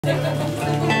Backbeat,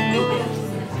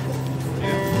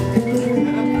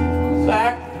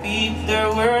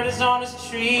 the word is on the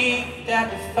street that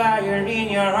the fire in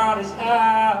your heart is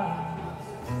out.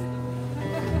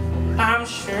 I'm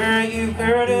sure you've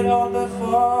heard it all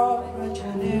before, but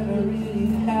you never really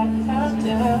had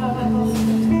doubt.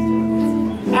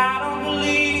 I don't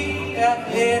believe that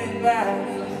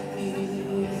anybody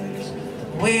feels the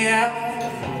way I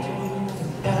do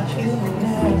about you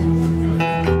now.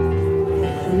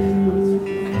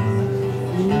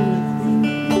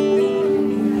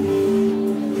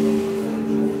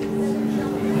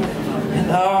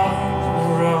 All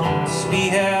the roads we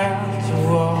have to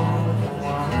walk,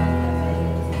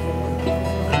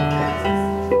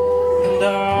 and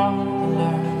all the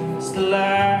lights that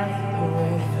light the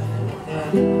way that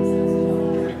I know.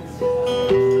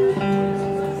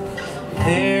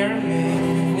 There are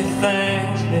many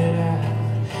things that I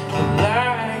would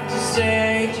like to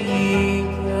say to you,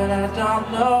 but I don't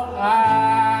know how.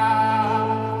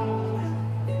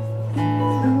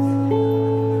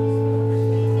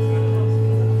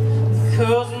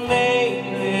 Cause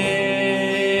maybe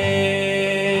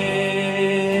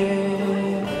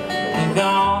you're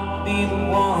gonna be the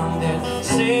one that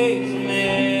saves me.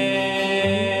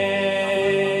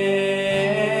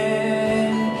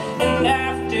 And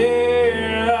after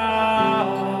all,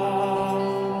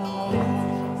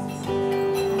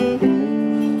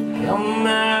 you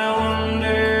might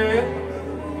wonder,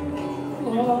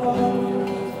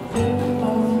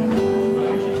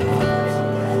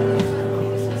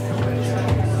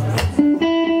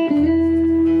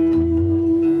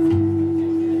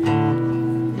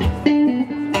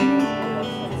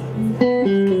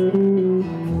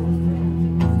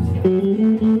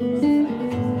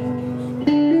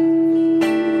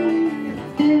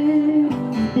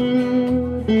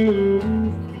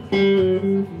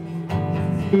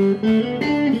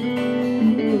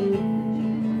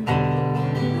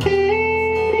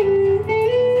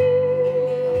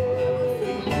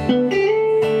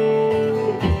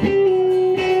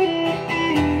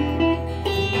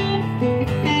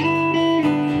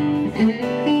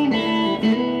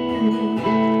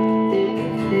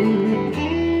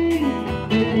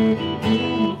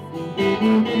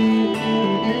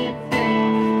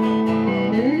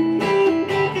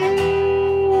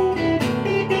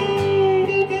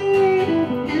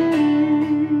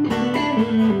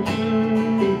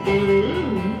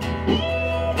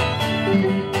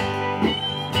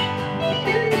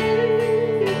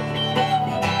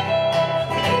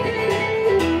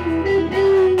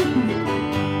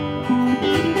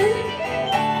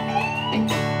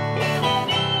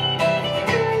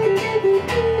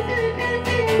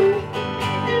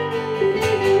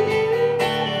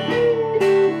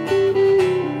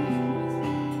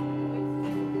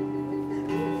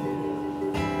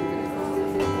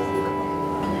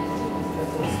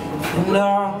 and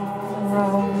all the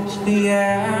roads we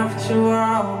have to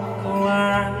walk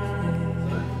around,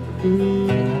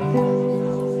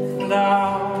 and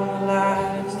all the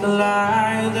lights that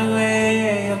light the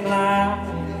way of life.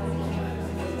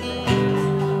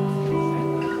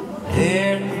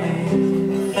 There are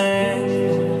many things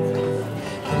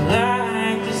I'd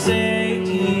like to say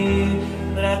to you,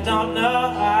 but I don't know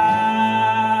how.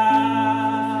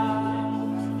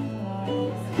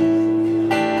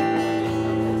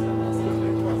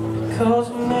 Cause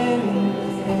maybe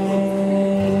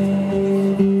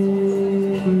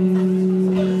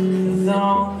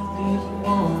don't be the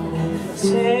one that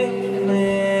takes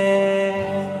me.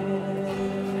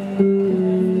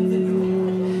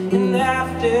 And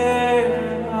after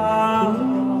all,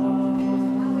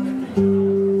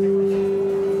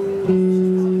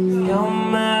 you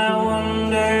might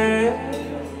wonder,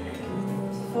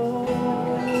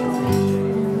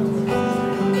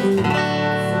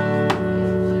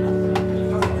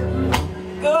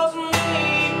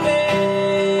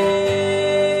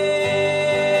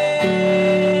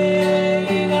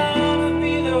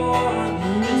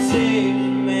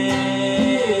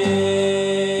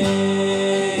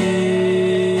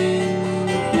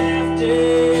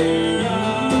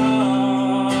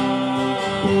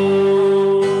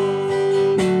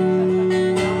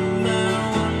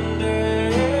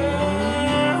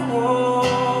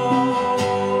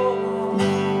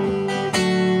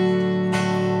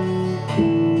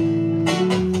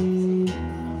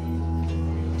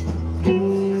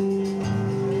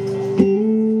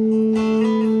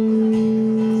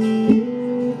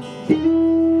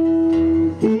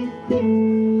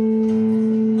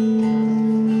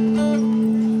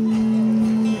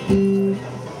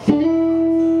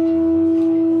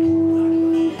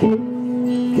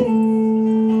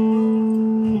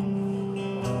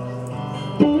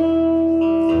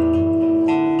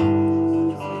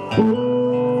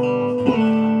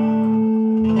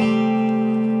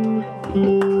 C'est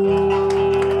Michel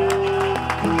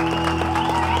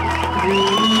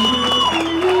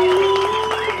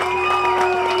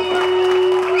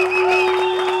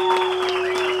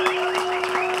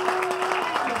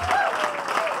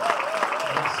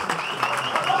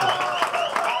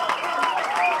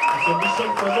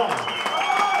Foizon.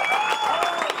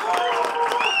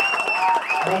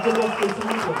 On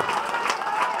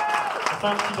fait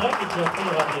un petit break et puis après il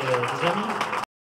y aura des amis.